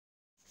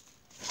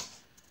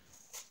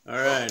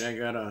Alright, I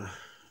got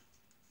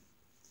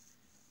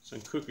some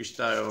Kuhkri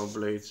style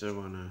blades I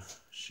want to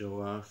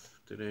show off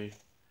today.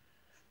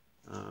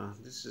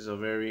 This is a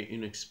very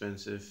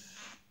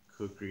inexpensive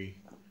Kuhkri,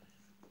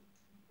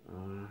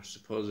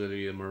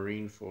 supposedly a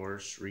Marine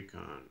Force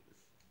Recon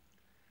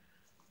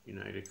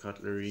United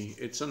Cutlery.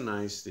 It's a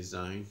nice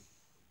design.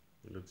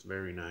 It looks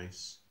very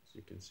nice, as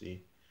you can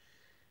see.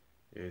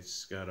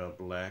 It's got a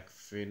black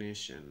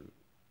finish and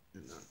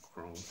a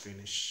chrome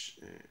finish.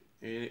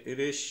 And it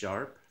is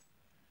sharp,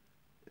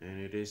 and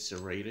it is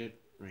serrated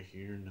right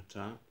here in the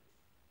top.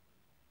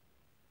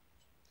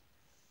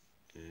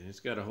 And it's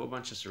got a whole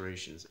bunch of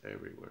serrations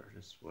everywhere.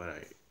 That's what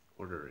I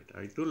ordered it.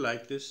 I do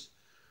like this,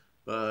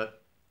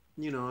 but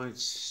you know,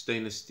 it's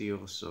stainless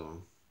steel,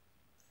 so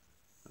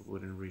I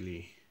wouldn't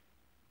really,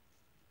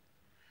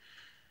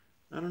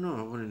 I don't know,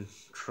 I wouldn't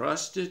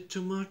trust it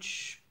too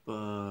much,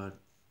 but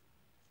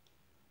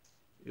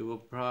it will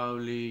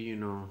probably, you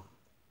know,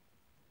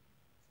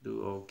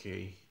 do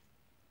okay.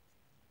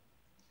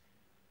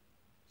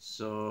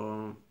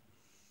 So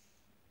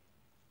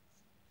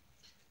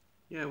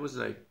yeah, it was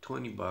like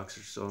 20 bucks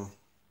or so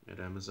at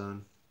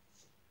Amazon,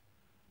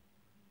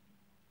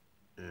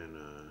 and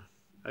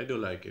I do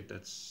like it.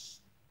 That's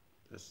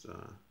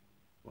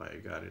why I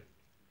got it.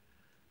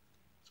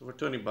 So for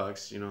 20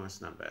 bucks, you know,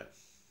 it's not bad.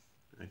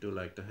 I do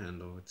like the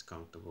handle. It's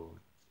comfortable.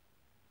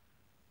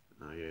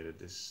 I added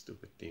this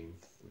stupid thing,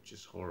 which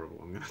is horrible.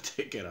 I'm gonna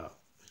take it out.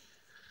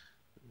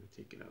 I'm gonna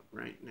take it out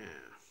right now.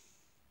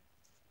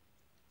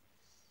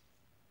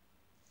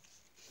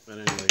 But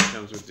anyway, it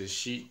comes with this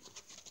sheet.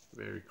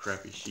 Very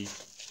crappy sheet,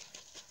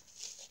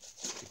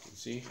 you can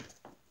see.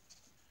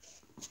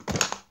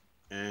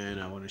 And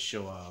I want to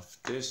show off,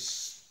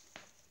 this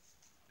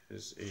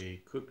is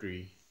a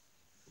Kuhkri,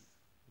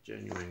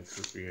 genuine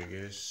Kuhkri, I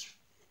guess,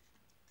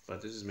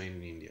 but this is made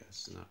in India.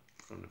 It's not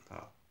from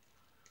Nepal.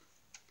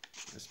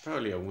 It's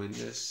probably a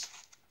windlass,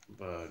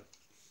 but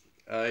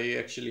I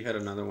actually had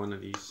another one of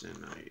these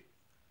and I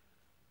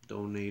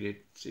donated.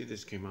 See,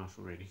 this came off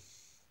already.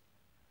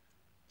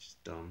 It's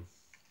dumb.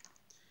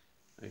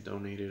 I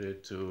donated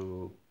it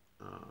to,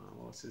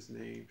 what's his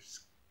name?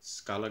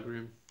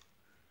 Scalagrim.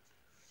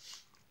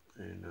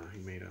 And he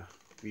made a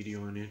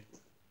video on it.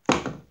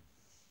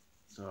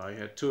 So I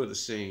had two of the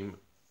same.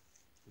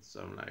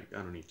 So I'm like, I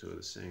don't need two of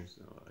the same.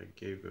 So I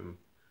gave him.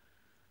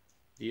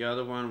 The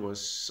other one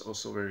was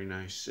also very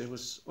nice. It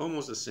was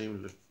almost the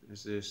same look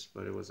as this,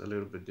 but it was a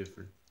little bit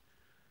different.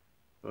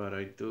 But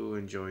I do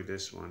enjoy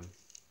this one.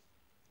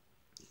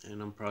 And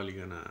I'm probably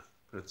gonna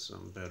put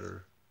some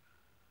better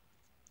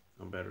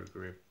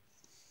grip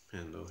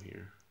handle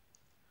here,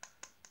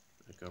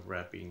 like a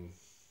wrapping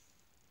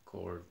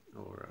cord,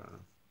 or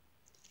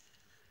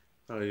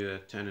probably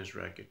that tennis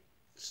racket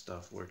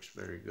stuff works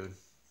very good.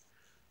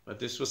 But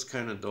this was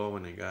kind of dull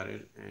when I got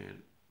it,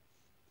 and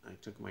I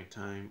took my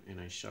time and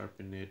I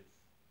sharpened it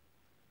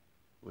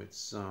with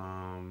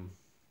some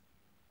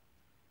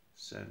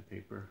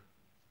sandpaper,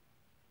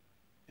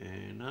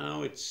 and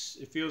now it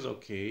feels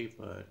okay.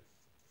 But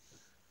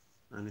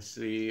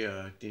honestly,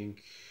 I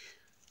think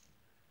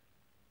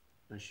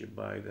I should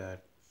buy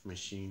that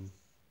machine,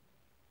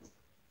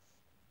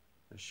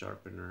 a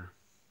sharpener.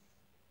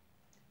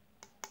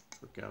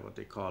 Forgot what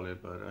they call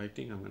it, but I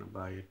think I'm gonna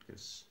buy it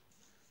because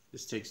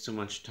this takes too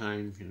much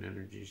time and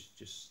energy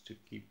just to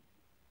keep.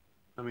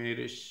 I mean, it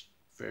is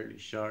fairly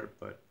sharp,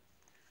 but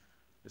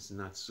it's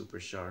not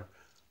super sharp.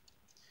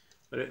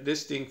 But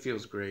this thing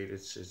feels great.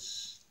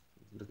 It's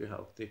look at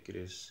how thick it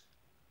is.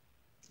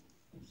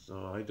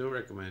 So I do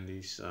recommend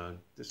these.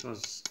 This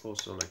one's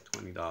also like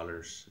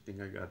 $20. I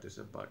think I got this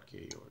at Botk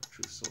or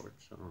True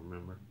Swords. I don't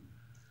remember.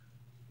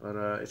 But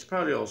it's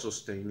probably also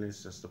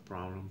stainless. That's the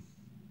problem.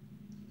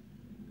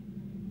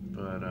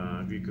 But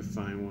if you could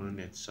find one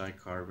that's high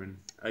carbon.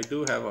 I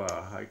do have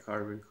a high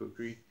carbon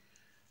Kuhkri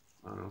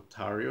on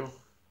Ontario,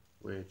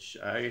 which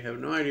I have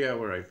no idea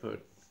where I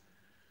put.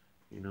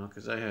 You know,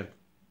 because I have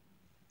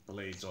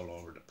blades all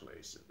over the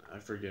place, and I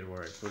forget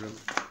where I put them.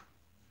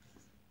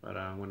 But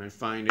when I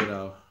find it,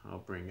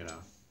 I'll bring it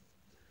out.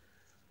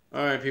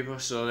 All right, people.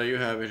 So there you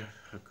have it.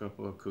 A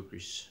couple of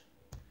Kuhkris.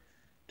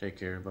 Take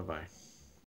care. Bye bye.